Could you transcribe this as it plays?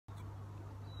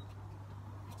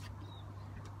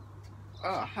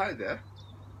Oh, hi there.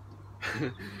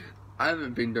 I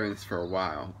haven't been doing this for a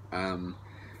while,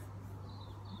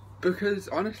 because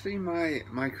honestly,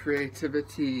 my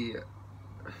creativity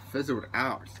fizzled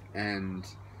out, and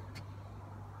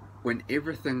when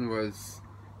everything was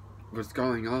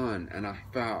going on, and I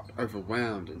felt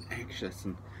overwhelmed and anxious,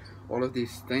 and all of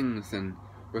these things, and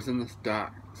was in this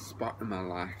dark spot in my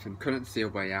life, and couldn't see a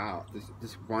way out.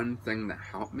 This one thing that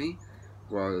helped me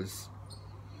was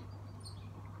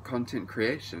content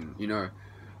creation.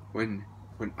 When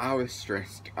when I was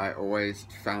stressed, I always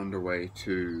found a way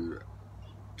to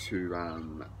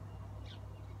um,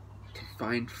 to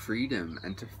find freedom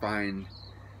and to find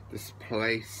this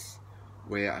place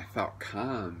where I felt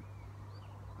calm.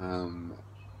 Um,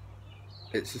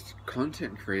 it's just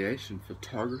content creation,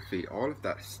 photography, all of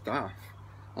that stuff.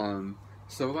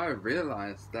 So I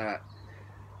realized that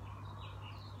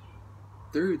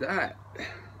through that,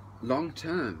 long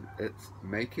term, it's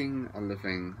making a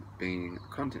living being a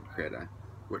content creator,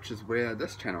 which is where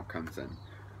this channel comes in.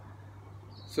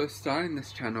 So starting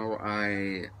this channel,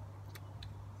 I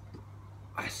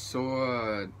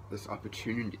saw this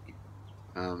opportunity,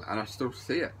 and I still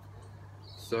see it.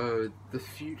 So the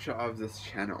future of this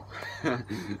channel,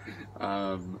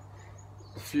 the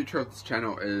future of this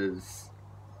channel is,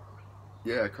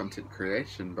 yeah, content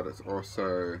creation, but it's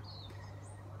also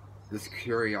this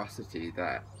curiosity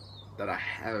that I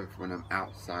have when I'm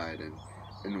outside and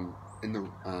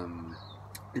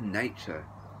in nature.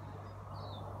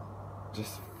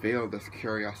 Just feel this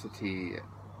curiosity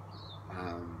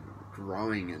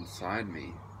growing inside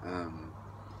me, and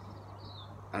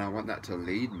I want that to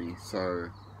lead me. So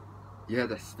yeah,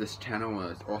 this channel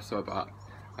is also about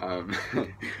um,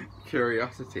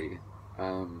 curiosity.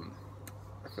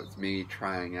 If it's me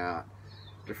trying out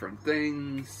different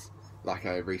things, like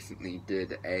I recently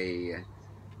did a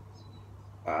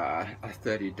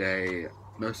 30-day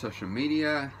no social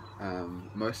media,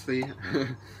 mostly,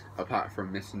 apart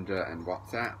from Messenger and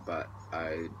WhatsApp, but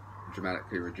I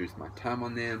dramatically reduced my time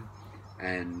on them,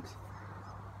 and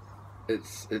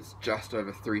it's just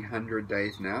over 300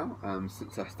 days now,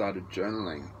 since I started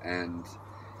journaling, and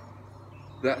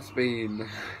that's been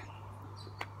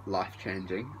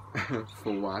life-changing,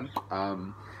 for one.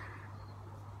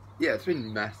 Yeah, it's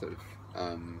been massive,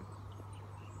 and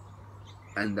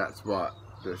that's what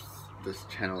this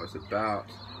channel is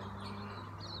about.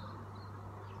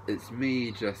 It's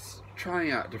me just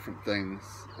trying out different things,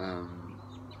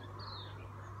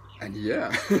 and yeah,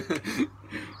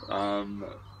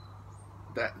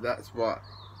 that's what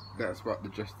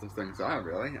the gist of things are,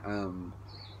 really.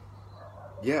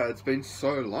 Yeah, it's been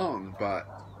so long, but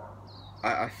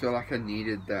I feel like I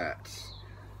needed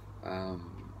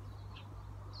um,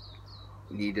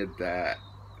 that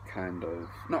kind of,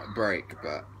 not break,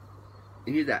 but I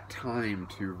needed that time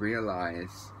to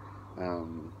realize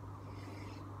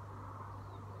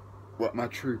what my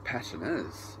true passion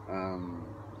is,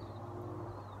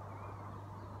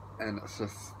 and it's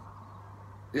just,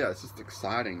 yeah, it's just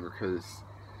exciting because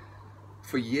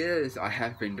for years I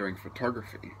have been doing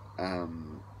photography, not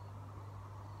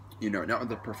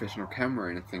with a professional camera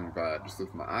or anything, but just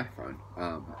with my iPhone,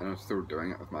 and I'm still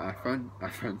doing it with my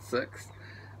iPhone 6,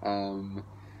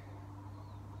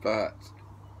 but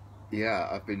yeah,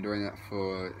 I've been doing that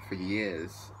for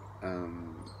years,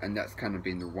 and that's kind of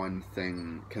been the one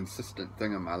consistent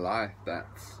thing in my life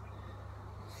that's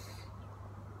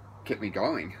kept me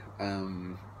going.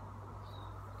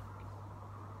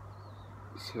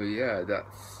 So yeah,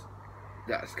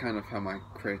 that's kind of how my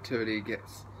creativity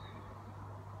gets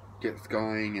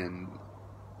going, and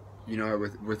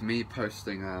with me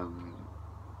posting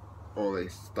all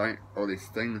these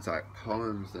things like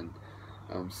poems and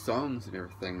songs and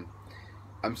everything,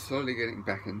 I'm slowly getting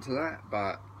back into that,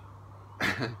 but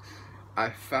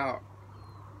I felt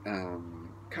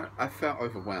I felt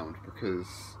overwhelmed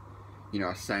because I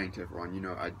was saying to everyone,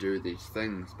 I do these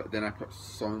things, but then I put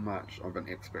so much of an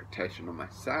expectation on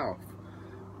myself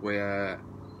where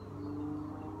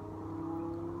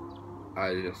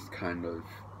I just kind of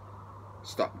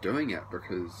stopped doing it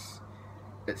because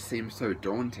it seemed so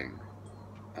daunting.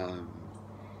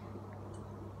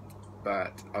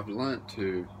 But I've learnt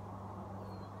to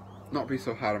not be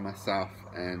so hard on myself,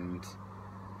 and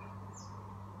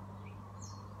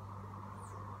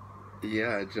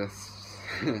yeah, just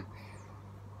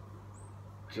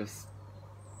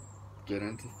get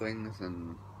into things,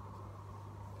 and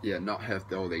yeah, not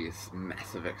have all these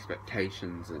massive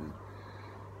expectations and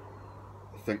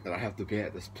think that I have to be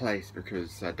at this place,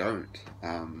 because I don't,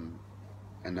 and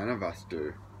none of us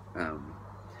do.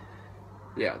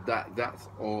 Yeah, that's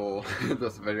all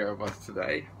this video was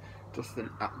today. Just an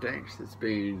update. It's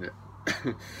been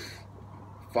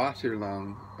far too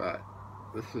long, but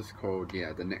this is called,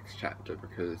 yeah, the next chapter,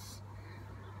 because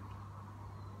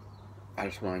I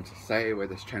just wanted to say where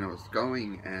this channel is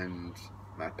going and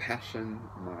my passion,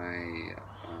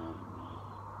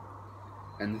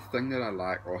 and the thing that I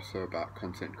like also about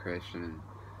content creation and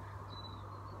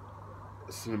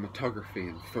cinematography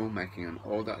and filmmaking and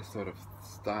all that sort of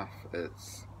stuff,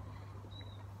 it's,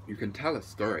 you can tell a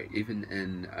story even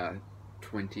in a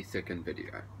 20-second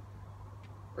video,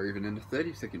 or even in a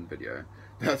 30-second video.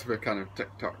 That's where kind of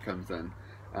TikTok comes in.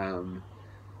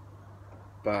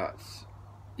 But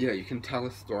yeah, you can tell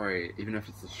a story even if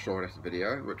it's the shortest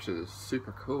video, which is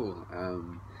super cool.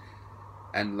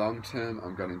 And long term,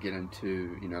 I'm going to get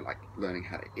into, you know, like learning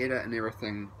how to edit and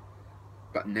everything.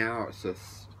 But now it's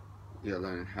just, yeah,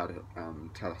 learning how to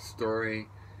tell a story.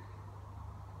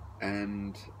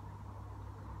 And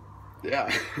yeah,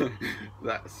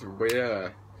 that's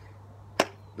where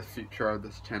the future of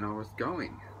this channel is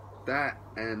going. That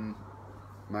and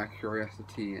my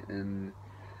curiosity in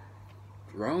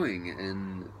growing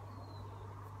and,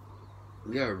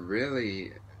 yeah,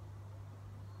 really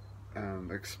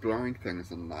exploring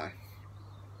things in life,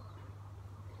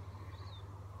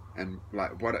 and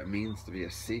like what it means to be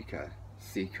a seeker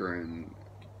in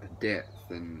depth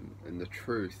and in the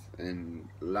truth and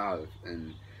love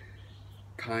and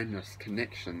kindness,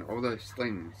 connection, all those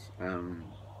things.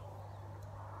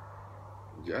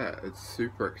 Yeah, it's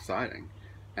super exciting.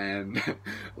 And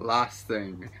last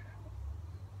thing,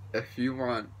 if you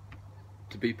want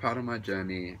to be part of my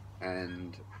journey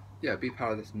and, yeah, be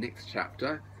part of this next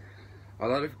chapter, a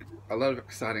lot of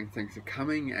exciting things are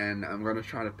coming, and I'm going to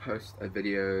try to post a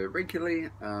video regularly,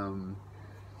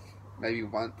 maybe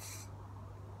once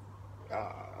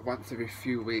every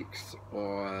few weeks,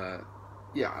 or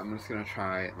yeah, I'm just going to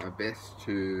try my best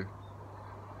to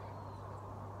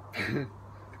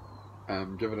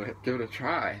give it a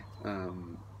try.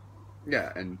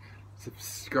 Yeah, and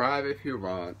subscribe if you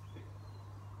want.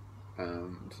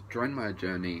 To join my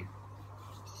journey.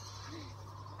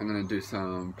 I'm going to do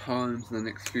some poems in the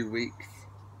next few weeks.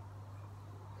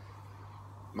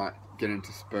 Might get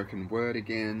into spoken word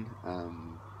again.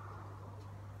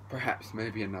 Perhaps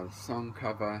maybe another song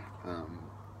cover.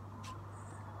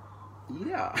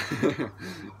 Yeah.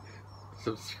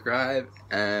 Subscribe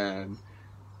and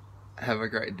have a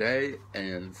great day,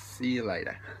 and see you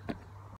later.